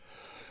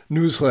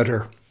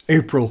Newsletter,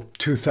 April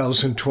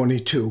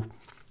 2022.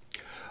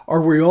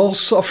 Are we all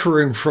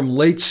suffering from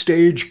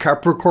late-stage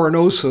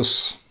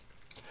Capricornosis?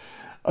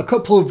 A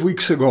couple of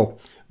weeks ago,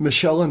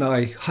 Michelle and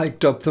I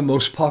hiked up the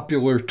most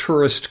popular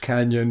tourist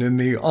canyon in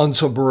the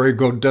Anza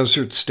Borrego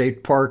Desert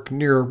State Park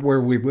near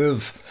where we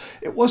live.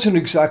 It wasn't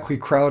exactly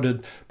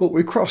crowded, but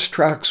we crossed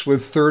tracks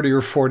with 30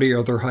 or 40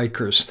 other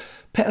hikers.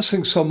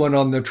 Passing someone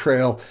on the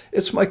trail,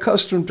 it's my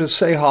custom to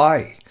say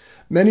hi.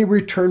 Many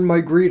returned my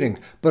greeting,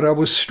 but I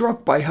was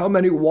struck by how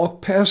many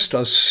walked past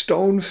us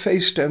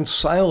stone-faced and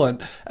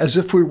silent, as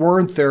if we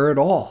weren't there at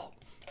all.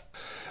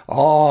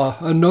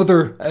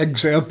 Another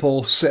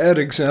example, sad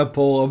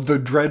example of the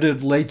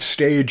dreaded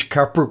late-stage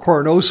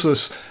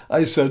Capricornosis,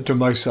 I said to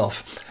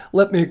myself.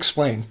 Let me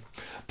explain.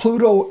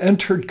 Pluto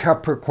entered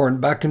Capricorn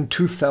back in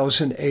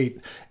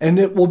 2008, and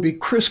it will be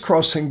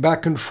crisscrossing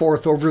back and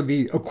forth over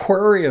the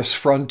Aquarius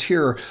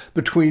frontier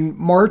between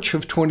March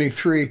of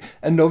 23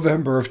 and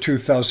November of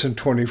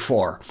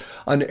 2024.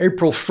 On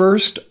April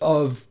 1st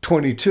of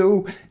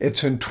 22,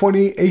 it's in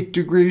 28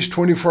 degrees,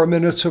 24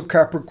 minutes of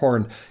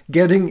Capricorn,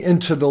 getting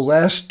into the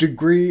last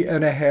degree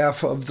and a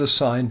half of the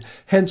sign,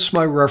 hence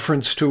my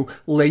reference to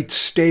late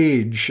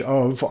stage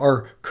of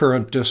our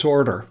current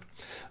disorder.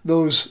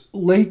 Those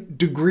late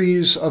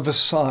degrees of a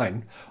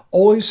sign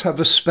always have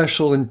a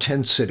special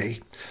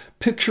intensity.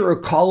 Picture a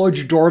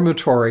college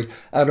dormitory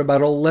at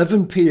about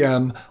 11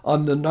 p.m.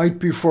 on the night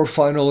before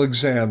final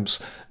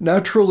exams.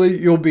 Naturally,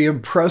 you'll be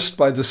impressed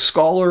by the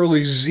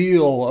scholarly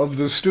zeal of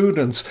the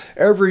students.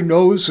 Every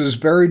nose is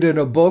buried in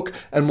a book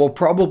and will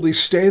probably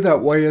stay that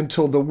way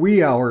until the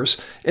wee hours.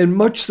 In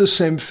much the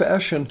same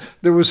fashion,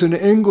 there was an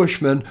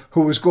Englishman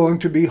who was going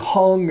to be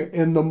hung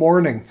in the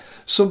morning.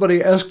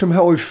 Somebody asked him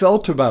how he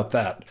felt about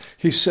that.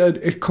 He said,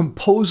 "It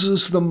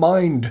composes the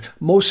mind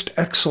most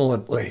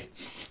excellently."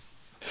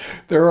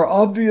 There are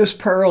obvious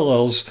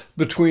parallels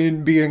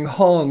between being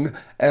hung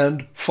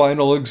and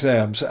final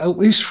exams, at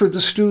least for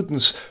the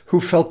students who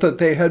felt that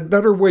they had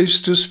better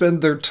ways to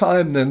spend their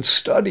time than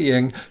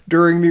studying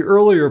during the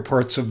earlier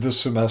parts of the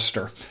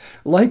semester.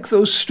 Like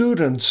those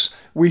students,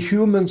 we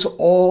humans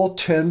all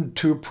tend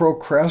to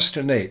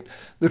procrastinate.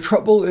 The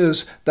trouble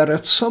is that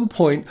at some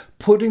point,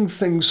 putting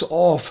things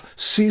off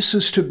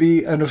ceases to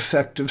be an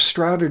effective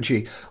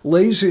strategy.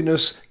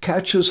 Laziness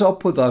catches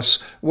up with us,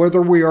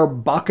 whether we are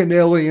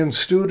Bacchanalian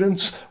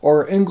students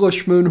or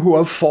Englishmen who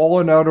have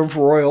fallen out of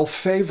royal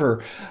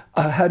favor.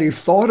 Had he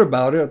thought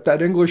about it,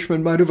 that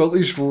Englishman might have at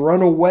least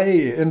run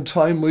away in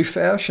timely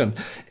fashion.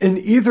 In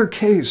either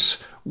case,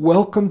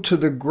 welcome to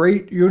the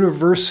great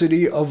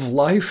university of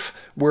life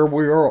where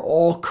we are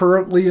all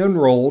currently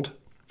enrolled.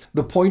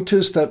 The point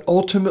is that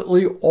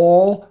ultimately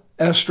all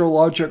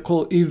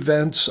astrological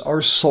events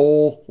are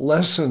soul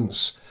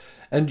lessons.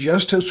 And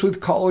just as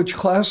with college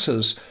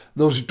classes,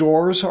 those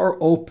doors are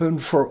open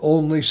for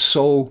only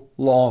so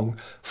long.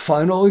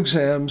 Final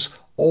exams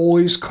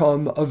always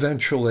come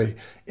eventually.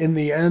 In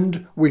the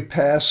end, we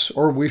pass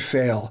or we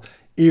fail.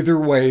 Either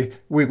way,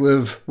 we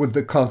live with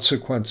the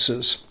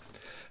consequences.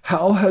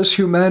 How has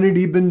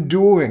humanity been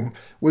doing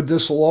with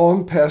this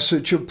long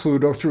passage of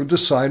Pluto through the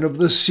sign of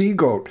the sea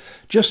goat?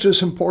 Just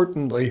as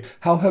importantly,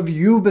 how have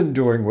you been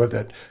doing with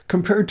it?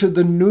 Compared to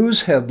the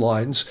news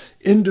headlines,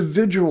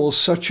 individuals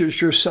such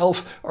as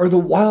yourself are the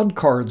wild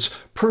cards.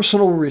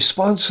 Personal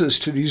responses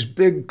to these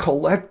big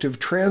collective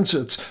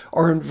transits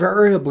are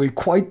invariably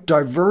quite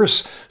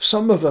diverse.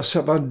 Some of us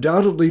have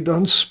undoubtedly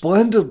done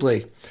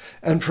splendidly.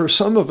 And for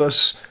some of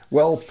us,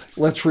 well,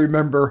 let's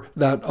remember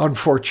that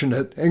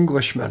unfortunate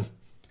Englishman.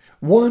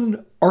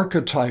 One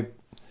archetype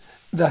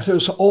that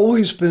has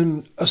always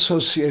been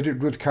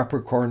associated with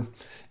Capricorn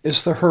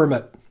is the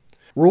hermit.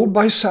 Ruled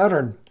by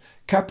Saturn,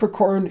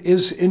 Capricorn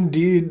is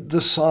indeed the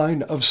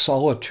sign of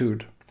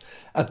solitude.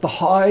 At the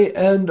high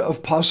end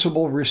of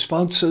possible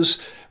responses,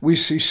 we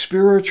see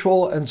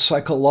spiritual and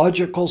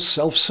psychological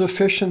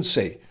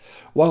self-sufficiency,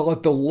 while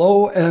at the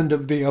low end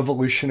of the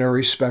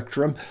evolutionary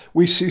spectrum,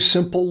 we see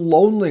simple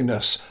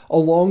loneliness,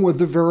 along with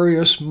the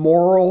various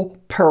moral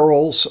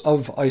perils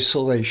of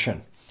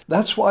isolation.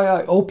 That's why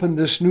I opened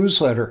this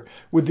newsletter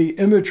with the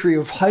imagery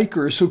of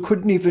hikers who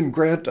couldn't even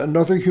grant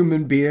another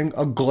human being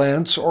a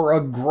glance or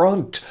a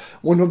grunt.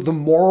 One of the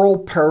moral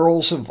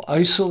perils of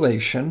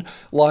isolation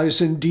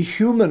lies in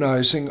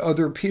dehumanizing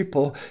other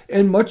people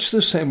in much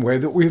the same way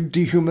that we've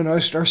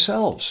dehumanized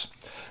ourselves.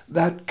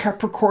 That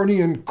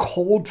Capricornian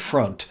cold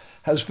front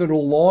has been a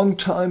long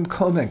time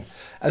coming.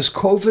 As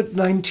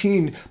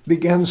COVID-19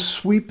 began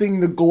sweeping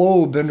the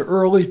globe in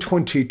early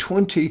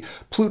 2020,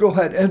 Pluto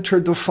had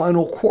entered the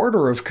final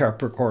quarter of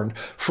Capricorn.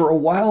 For a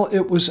while,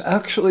 it was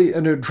actually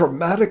in a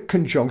dramatic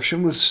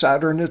conjunction with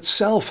Saturn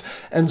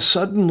itself, and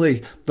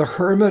suddenly the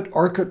hermit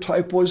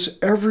archetype was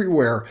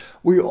everywhere.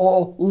 We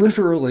all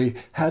literally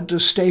had to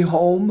stay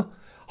home,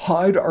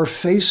 hide our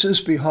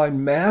faces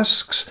behind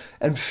masks,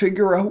 and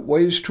figure out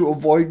ways to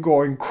avoid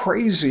going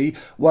crazy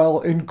while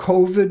in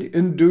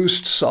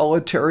COVID-induced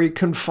solitary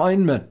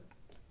confinement.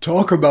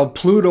 Talk about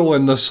Pluto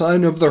and the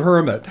sign of the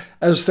hermit.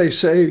 As they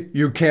say,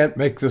 you can't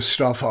make this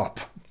stuff up.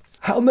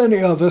 How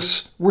many of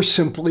us were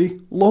simply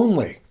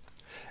lonely?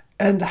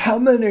 And how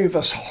many of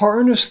us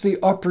harness the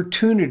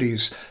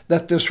opportunities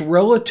that this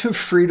relative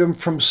freedom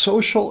from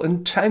social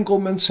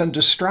entanglements and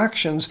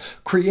distractions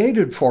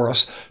created for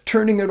us,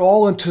 turning it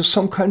all into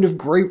some kind of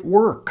great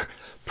work?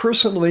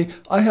 Personally,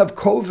 I have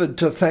COVID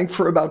to thank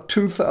for about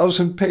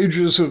 2,000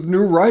 pages of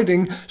new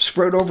writing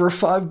spread over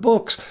 5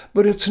 books.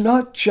 But it's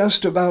not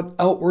just about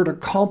outward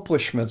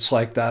accomplishments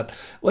like that.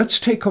 Let's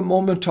take a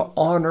moment to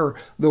honor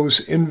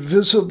those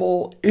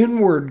invisible,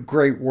 inward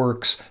great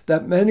works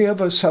that many of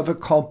us have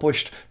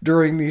accomplished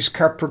during these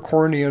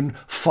Capricornian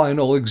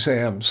final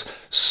exams.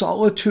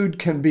 Solitude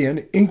can be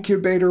an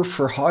incubator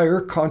for higher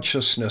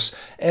consciousness.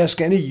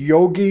 Ask any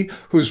yogi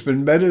who's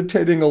been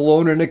meditating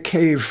alone in a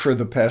cave for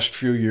the past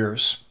few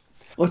years.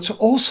 Let's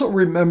also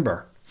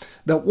remember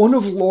that one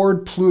of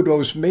Lord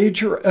Pluto's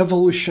major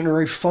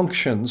evolutionary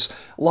functions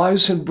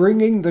lies in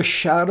bringing the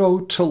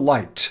shadow to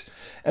light.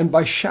 And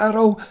by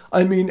shadow,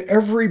 I mean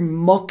every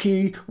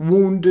mucky,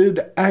 wounded,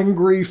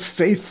 angry,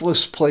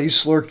 faithless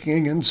place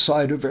lurking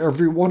inside of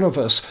every one of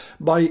us.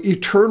 By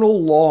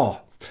eternal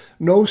law,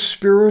 no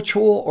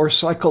spiritual or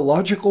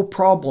psychological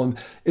problem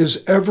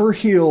is ever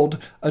healed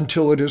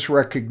until it is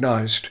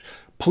recognized.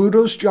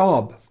 Pluto's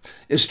job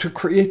is to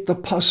create the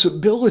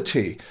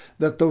possibility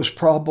that those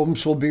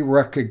problems will be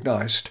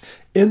recognized.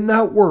 In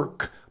that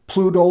work,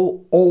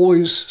 Pluto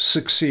always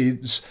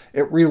succeeds.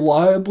 It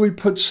reliably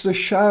puts the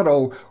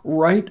shadow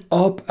right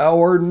up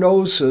our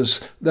noses.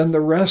 Then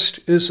the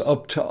rest is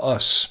up to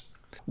us.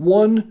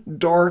 One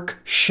dark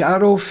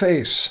shadow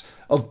face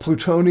of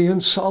Plutonian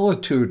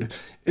solitude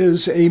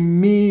is a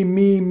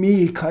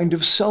me kind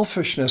of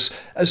selfishness,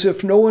 as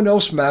if no one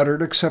else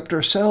mattered except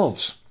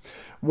ourselves.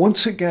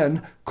 Once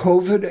again,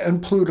 COVID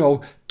and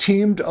Pluto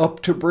teamed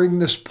up to bring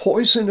this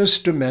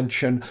poisonous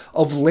dimension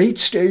of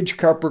late-stage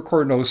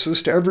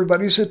Capricornosis to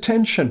everybody's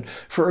attention.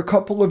 For a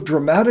couple of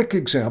dramatic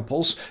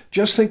examples,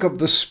 just think of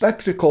the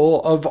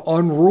spectacle of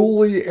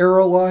unruly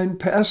airline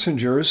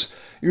passengers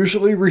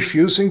usually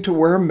refusing to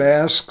wear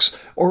masks,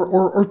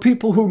 or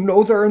people who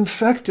know they're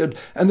infected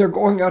and they're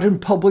going out in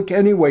public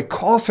anyway,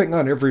 coughing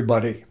on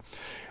everybody.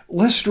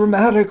 Less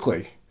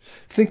dramatically,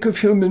 think of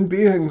human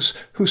beings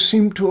who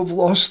seem to have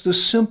lost the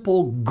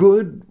simple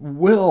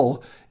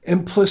goodwill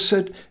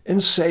implicit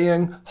in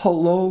saying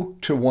hello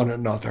to one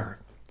another.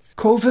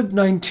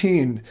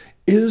 COVID-19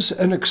 is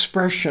an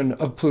expression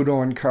of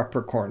Pluto and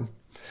Capricorn,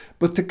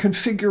 but the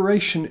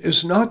configuration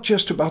is not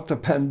just about the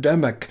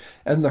pandemic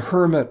and the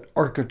hermit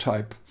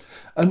archetype.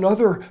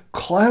 Another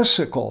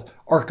classical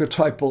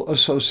archetypal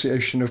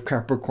association of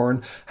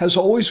Capricorn has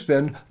always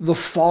been the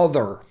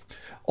father.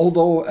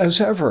 Although,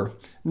 as ever,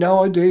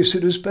 nowadays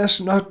it is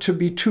best not to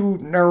be too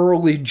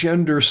narrowly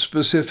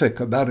gender-specific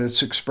about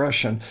its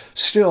expression.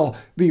 Still,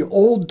 the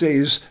old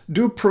days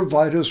do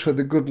provide us with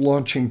a good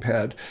launching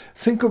pad.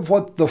 Think of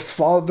what the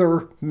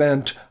father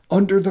meant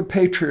under the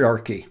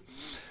patriarchy.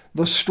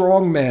 The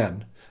strong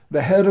man,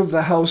 the head of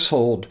the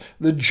household,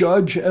 the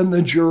judge and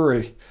the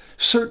jury.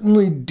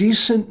 Certainly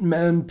decent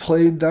men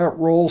played that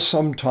role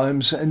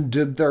sometimes and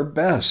did their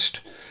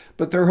best.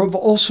 But there have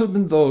also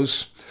been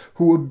those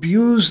who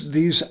abused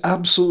these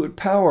absolute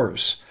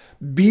powers,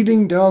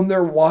 beating down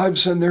their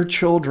wives and their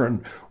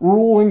children,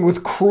 ruling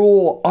with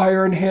cruel,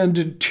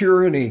 iron-handed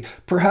tyranny,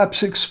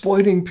 perhaps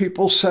exploiting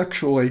people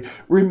sexually.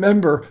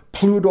 Remember,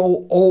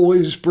 Pluto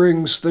always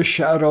brings the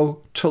shadow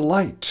to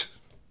light.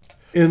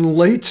 In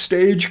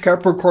late-stage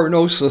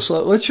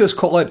Capricornosis, let's just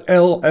call it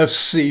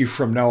LSC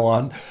from now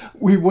on,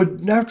 we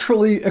would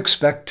naturally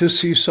expect to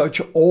see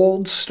such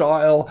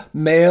old-style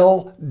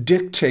male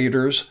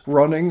dictators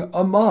running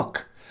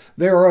amok.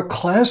 They are a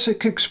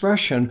classic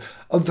expression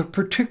of the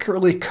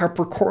particularly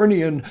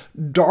Capricornian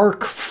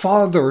dark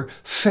father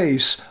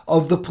face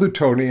of the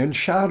Plutonian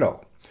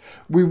shadow.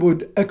 We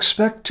would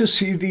expect to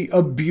see the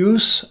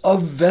abuse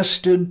of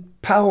vested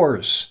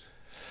powers,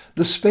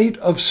 the spate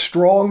of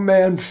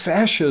strongman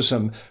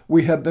fascism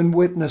we have been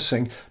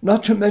witnessing,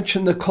 not to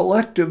mention the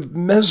collective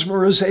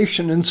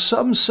mesmerization in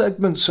some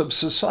segments of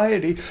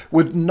society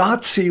with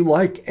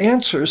Nazi-like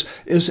answers,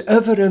 is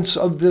evidence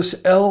of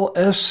this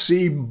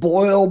LSC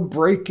boil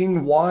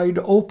breaking wide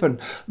open.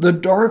 The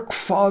Dark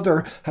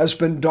Father has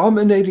been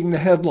dominating the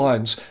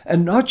headlines,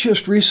 and not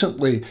just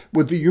recently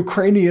with the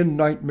Ukrainian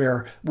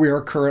nightmare we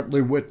are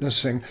currently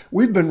witnessing.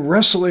 We've been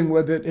wrestling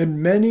with it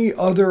in many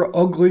other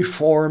ugly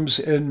forms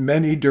in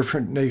many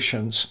different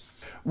nations.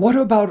 What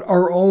about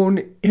our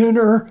own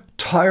inner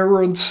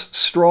tyrants,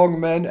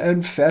 strongmen,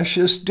 and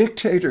fascist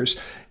dictators?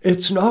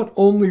 It's not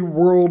only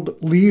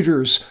world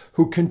leaders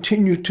who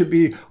continue to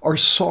be our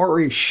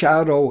sorry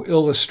shadow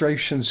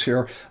illustrations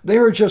here. They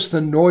are just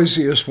the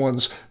noisiest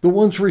ones, the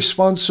ones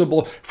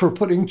responsible for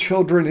putting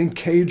children in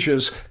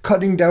cages,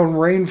 cutting down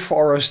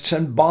rainforests,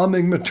 and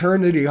bombing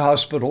maternity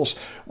hospitals.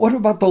 What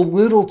about the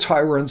little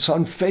tyrants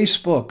on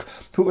Facebook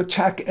who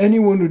attack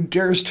anyone who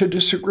dares to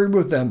disagree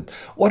with them?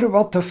 What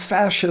about the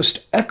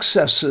fascist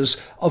excesses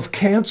of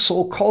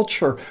cancel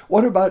culture?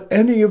 What about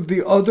any of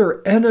the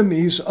other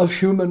enemies of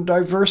human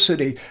diversity?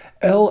 diversity.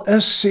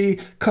 LSC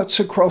cuts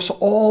across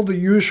all the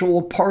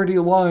usual party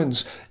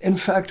lines. In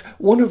fact,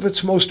 one of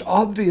its most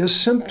obvious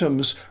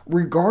symptoms,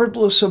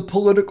 regardless of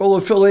political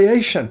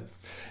affiliation,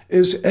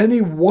 is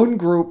any one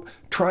group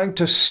trying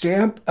to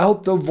stamp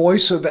out the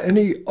voice of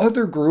any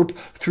other group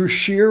through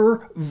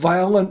sheer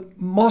violent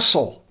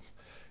muscle.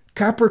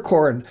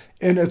 Capricorn,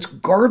 in its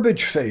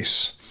garbage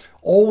face,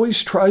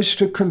 always tries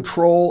to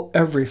control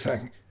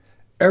everything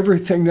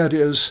that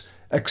is,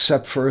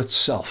 except for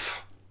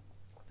itself.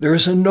 There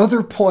is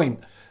another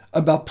point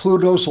about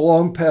Pluto's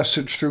long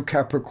passage through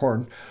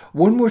Capricorn,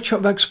 one which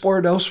I've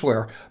explored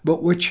elsewhere,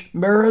 but which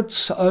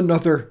merits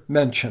another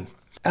mention.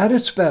 At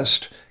its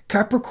best,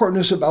 Capricorn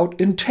is about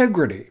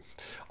integrity,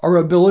 our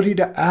ability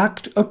to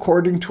act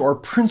according to our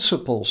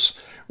principles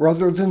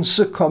rather than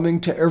succumbing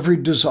to every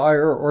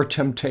desire or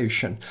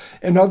temptation.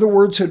 In other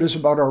words, it is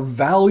about our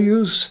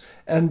values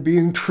and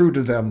being true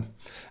to them.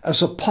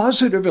 As a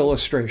positive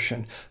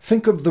illustration,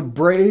 think of the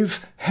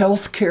brave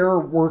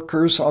healthcare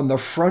workers on the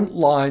front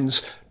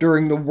lines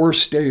during the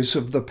worst days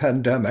of the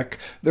pandemic.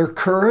 Their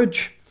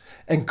courage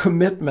and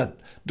commitment,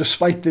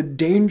 despite the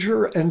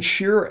danger and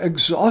sheer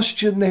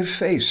exhaustion they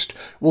faced,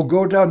 will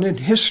go down in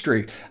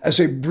history as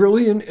a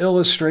brilliant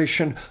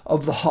illustration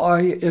of the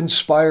high,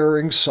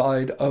 inspiring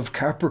side of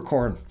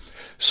Capricorn.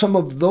 Some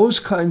of those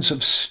kinds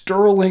of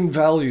sterling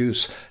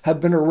values have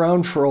been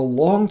around for a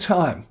long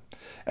time,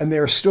 and they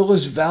are still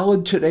as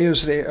valid today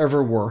as they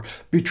ever were.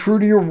 Be true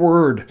to your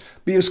word.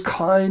 Be as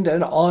kind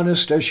and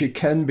honest as you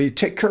can be.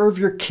 Take care of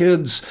your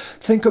kids.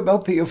 Think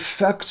about the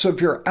effects of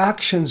your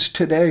actions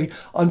today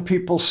on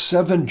people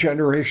 7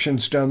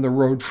 generations down the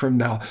road from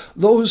now.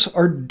 Those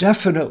are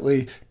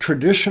definitely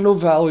traditional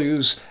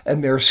values,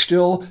 and they're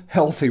still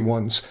healthy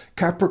ones.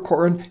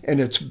 Capricorn, in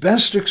its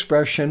best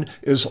expression,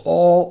 is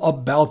all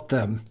about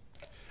them.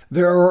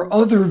 There are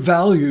other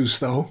values,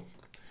 though,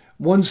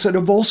 ones that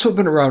have also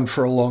been around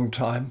for a long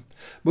time,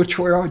 which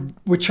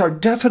are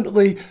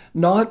definitely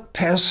not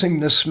passing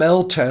the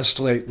smell test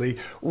lately.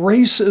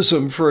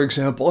 Racism, for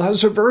example,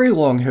 has a very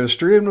long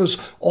history and was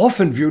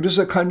often viewed as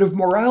a kind of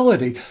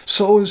morality.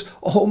 So is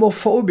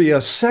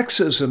homophobia,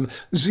 sexism,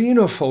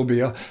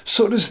 xenophobia.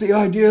 So does the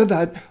idea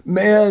that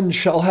man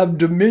shall have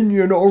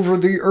dominion over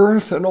the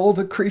earth and all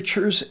the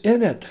creatures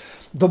in it.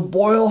 The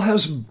boil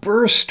has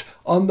burst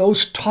on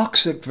those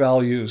toxic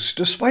values.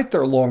 Despite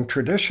their long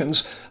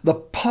traditions, the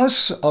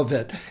pus of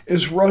it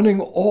is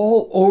running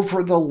all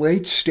over the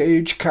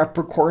late-stage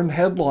Capricorn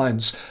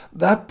headlines.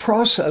 That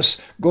process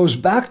goes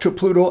back to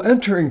Pluto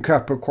entering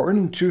Capricorn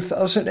in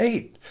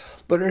 2008.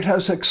 But it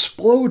has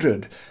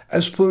exploded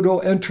as Pluto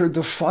entered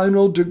the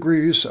final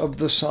degrees of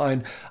the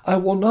sign. I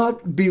will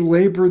not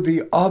belabor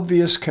the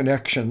obvious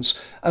connections.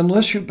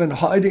 Unless you've been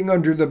hiding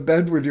under the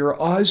bed with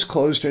your eyes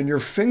closed and your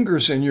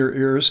fingers in your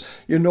ears,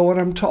 you know what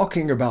I'm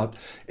talking about.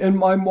 In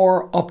my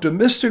more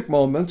optimistic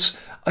moments,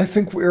 I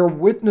think we are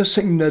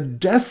witnessing the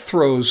death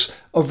throes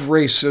of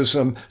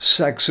racism,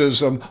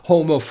 sexism,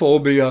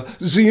 homophobia,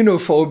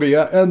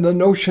 xenophobia, and the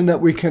notion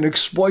that we can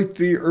exploit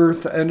the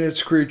earth and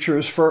its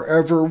creatures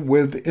forever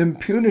with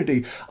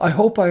impunity. I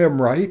hope I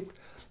am right.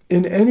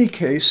 In any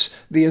case,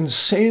 the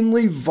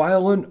insanely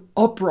violent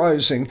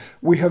uprising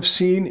we have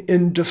seen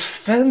in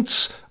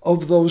defense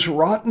of those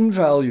rotten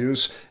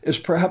values is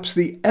perhaps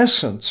the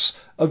essence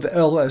of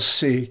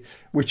LSC,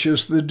 which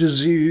is the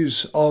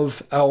disease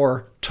of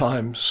our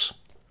times.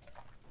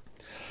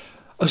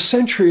 A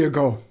century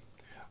ago,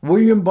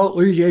 William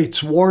Butler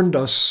Yeats warned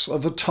us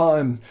of a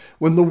time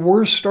when the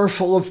worst are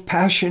full of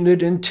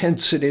passionate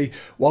intensity,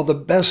 while the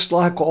best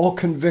lack all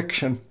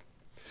conviction.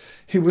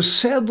 He was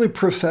sadly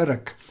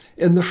prophetic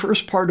in the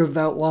first part of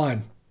that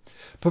line,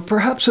 but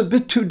perhaps a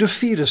bit too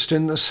defeatist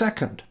in the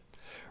second.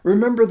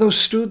 Remember those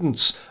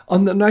students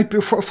on the night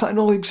before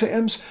final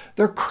exams?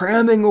 They're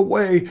cramming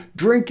away,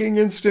 drinking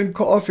instant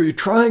coffee,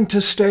 trying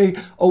to stay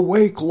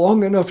awake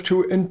long enough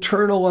to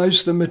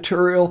internalize the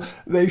material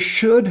they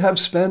should have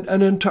spent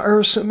an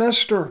entire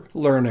semester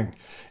learning.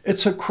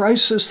 It's a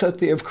crisis that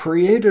they have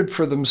created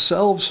for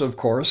themselves, of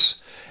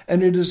course,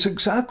 and it is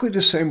exactly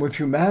the same with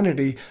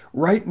humanity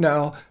right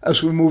now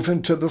as we move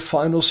into the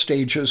final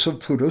stages of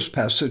Pluto's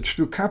passage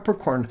through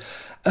Capricorn.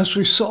 As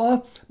we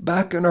saw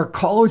back in our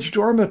college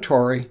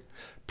dormitory,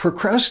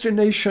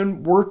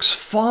 procrastination works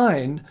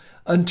fine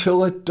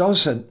until it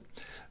doesn't.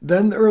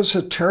 Then there is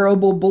a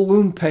terrible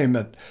balloon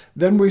payment.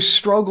 Then we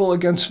struggle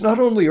against not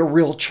only a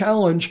real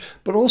challenge,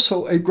 but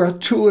also a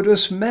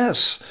gratuitous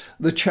mess.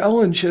 The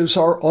challenge is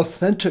our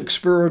authentic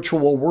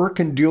spiritual work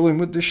in dealing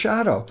with the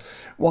shadow,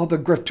 while the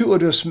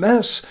gratuitous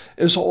mess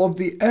is all of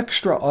the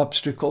extra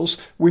obstacles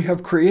we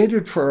have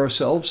created for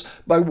ourselves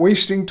by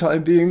wasting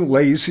time being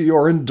lazy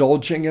or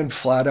indulging in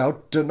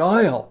flat-out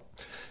denial.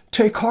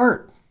 Take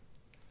heart.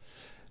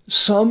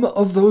 Some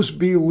of those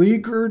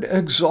beleaguered,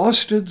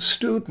 exhausted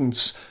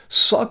students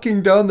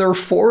sucking down their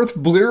 4th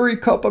bleary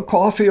cup of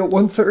coffee at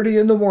 1:30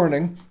 in the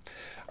morning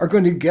are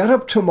going to get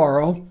up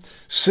tomorrow,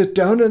 sit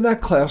down in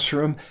that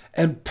classroom,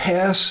 and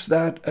pass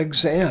that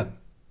exam.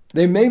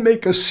 They may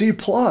make a C+,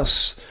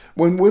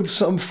 when with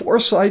some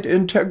foresight,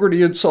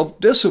 integrity, and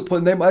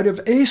self-discipline, they might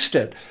have aced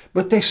it,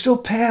 but they still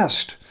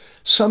passed,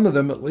 some of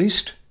them at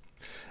least.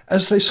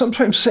 As they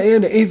sometimes say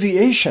in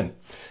aviation,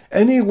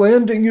 any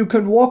landing you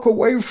can walk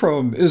away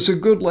from is a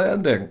good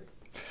landing.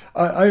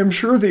 I am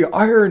sure the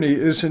irony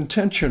is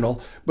intentional,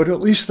 but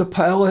at least the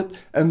pilot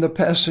and the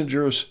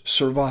passengers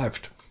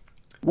survived.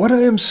 What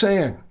I am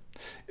saying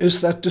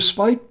is that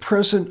despite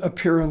present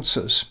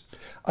appearances,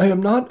 I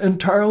am not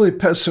entirely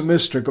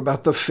pessimistic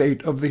about the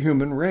fate of the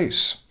human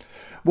race.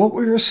 What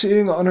we are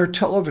seeing on our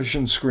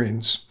television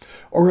screens,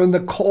 or in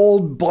the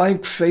cold,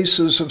 blank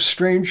faces of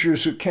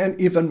strangers who can't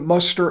even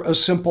muster a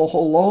simple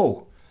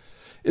hello,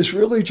 is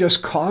really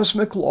just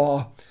cosmic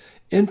law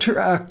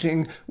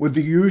interacting with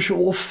the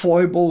usual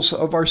foibles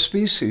of our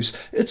species.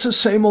 It's the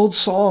same old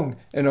song,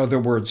 in other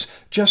words,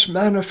 just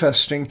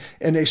manifesting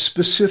in a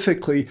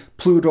specifically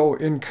Pluto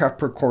in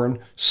Capricorn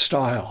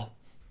style.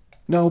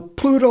 Now,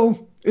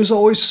 Pluto is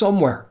always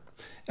somewhere,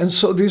 and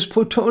so these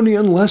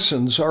Plutonian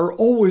lessons are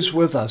always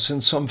with us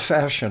in some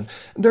fashion.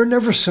 They're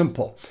never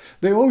simple.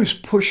 They always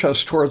push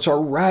us towards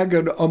our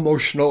ragged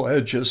emotional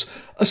edges,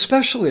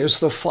 especially as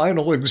the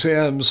final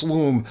exams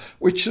loom,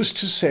 which is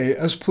to say,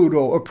 as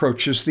Pluto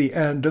approaches the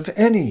end of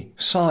any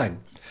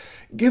sign.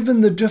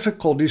 Given the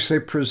difficulties they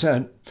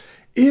present,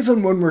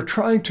 even when we're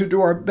trying to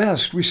do our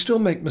best, we still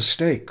make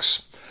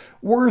mistakes.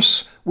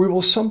 Worse, we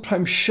will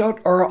sometimes shut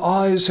our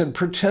eyes and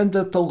pretend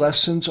that the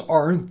lessons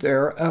aren't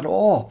there at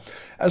all.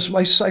 As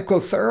my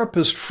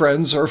psychotherapist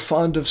friends are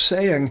fond of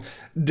saying,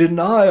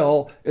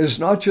 denial is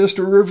not just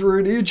a river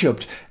in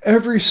Egypt.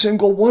 Every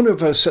single one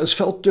of us has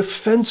felt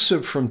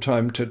defensive from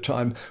time to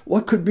time.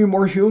 What could be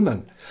more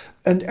human?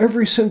 And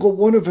every single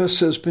one of us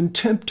has been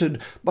tempted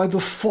by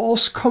the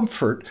false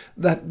comfort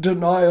that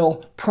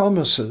denial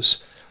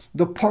promises.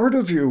 The part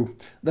of you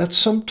that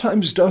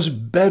sometimes does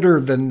better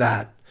than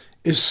that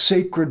is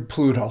sacred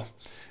Pluto.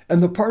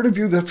 And the part of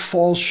you that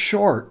falls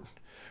short,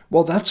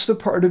 well, that's the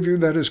part of you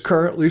that is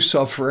currently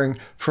suffering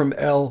from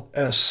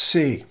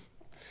LSC.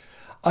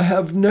 I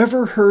have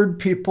never heard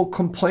people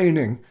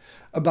complaining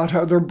about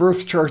how their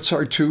birth charts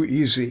are too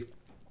easy.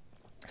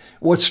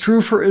 What's true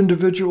for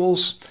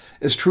individuals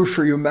is true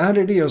for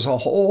humanity as a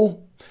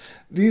whole.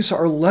 These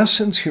are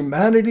lessons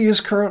humanity is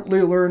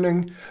currently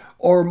learning,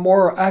 or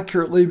more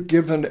accurately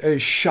given a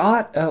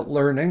shot at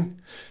learning.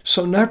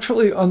 So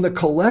naturally, on the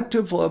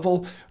collective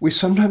level, we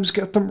sometimes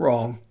get them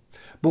wrong.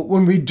 But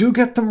when we do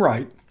get them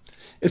right,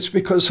 it's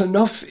because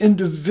enough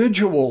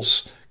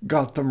individuals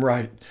got them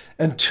right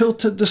and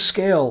tilted the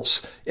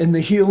scales in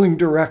the healing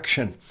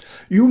direction.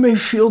 You may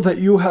feel that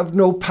you have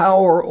no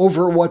power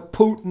over what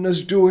Putin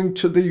is doing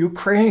to the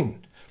Ukraine,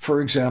 for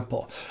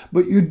example,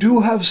 but you do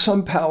have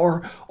some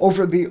power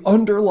over the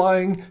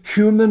underlying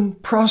human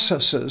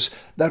processes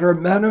that are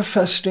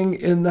manifesting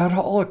in that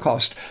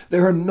Holocaust. They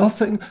are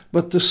nothing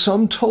but the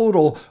sum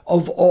total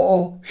of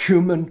all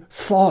human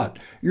thought.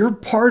 You're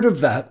part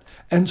of that,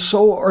 and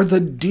so are the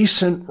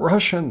decent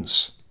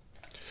Russians.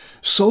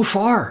 So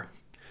far,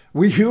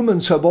 we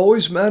humans have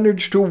always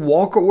managed to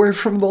walk away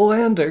from the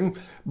landing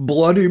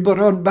bloody but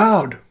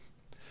unbowed.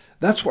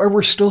 That's why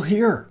we're still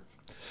here.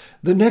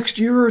 The next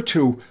year or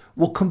two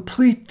will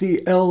complete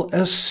the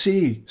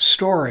LSC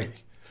story.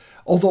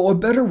 Although a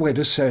better way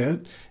to say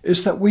it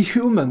is that we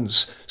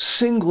humans,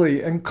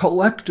 singly and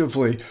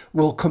collectively,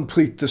 will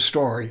complete the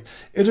story.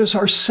 It is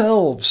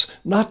ourselves,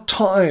 not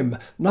time,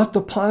 not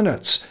the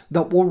planets,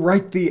 that will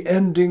write the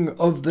ending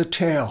of the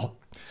tale.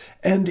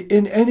 And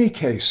in any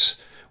case,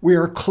 we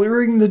are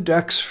clearing the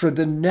decks for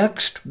the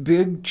next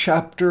big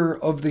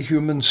chapter of the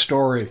human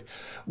story,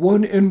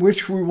 one in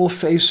which we will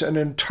face an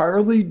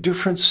entirely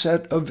different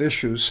set of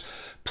issues.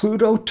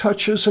 Pluto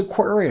touches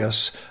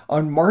Aquarius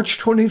on March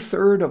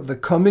 23rd of the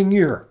coming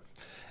year,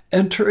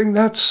 entering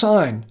that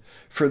sign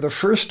for the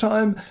first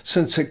time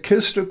since it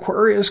kissed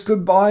Aquarius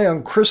goodbye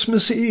on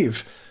Christmas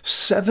Eve,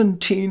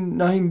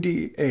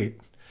 1798.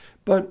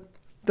 But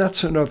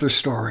that's another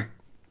story.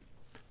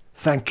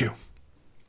 Thank you.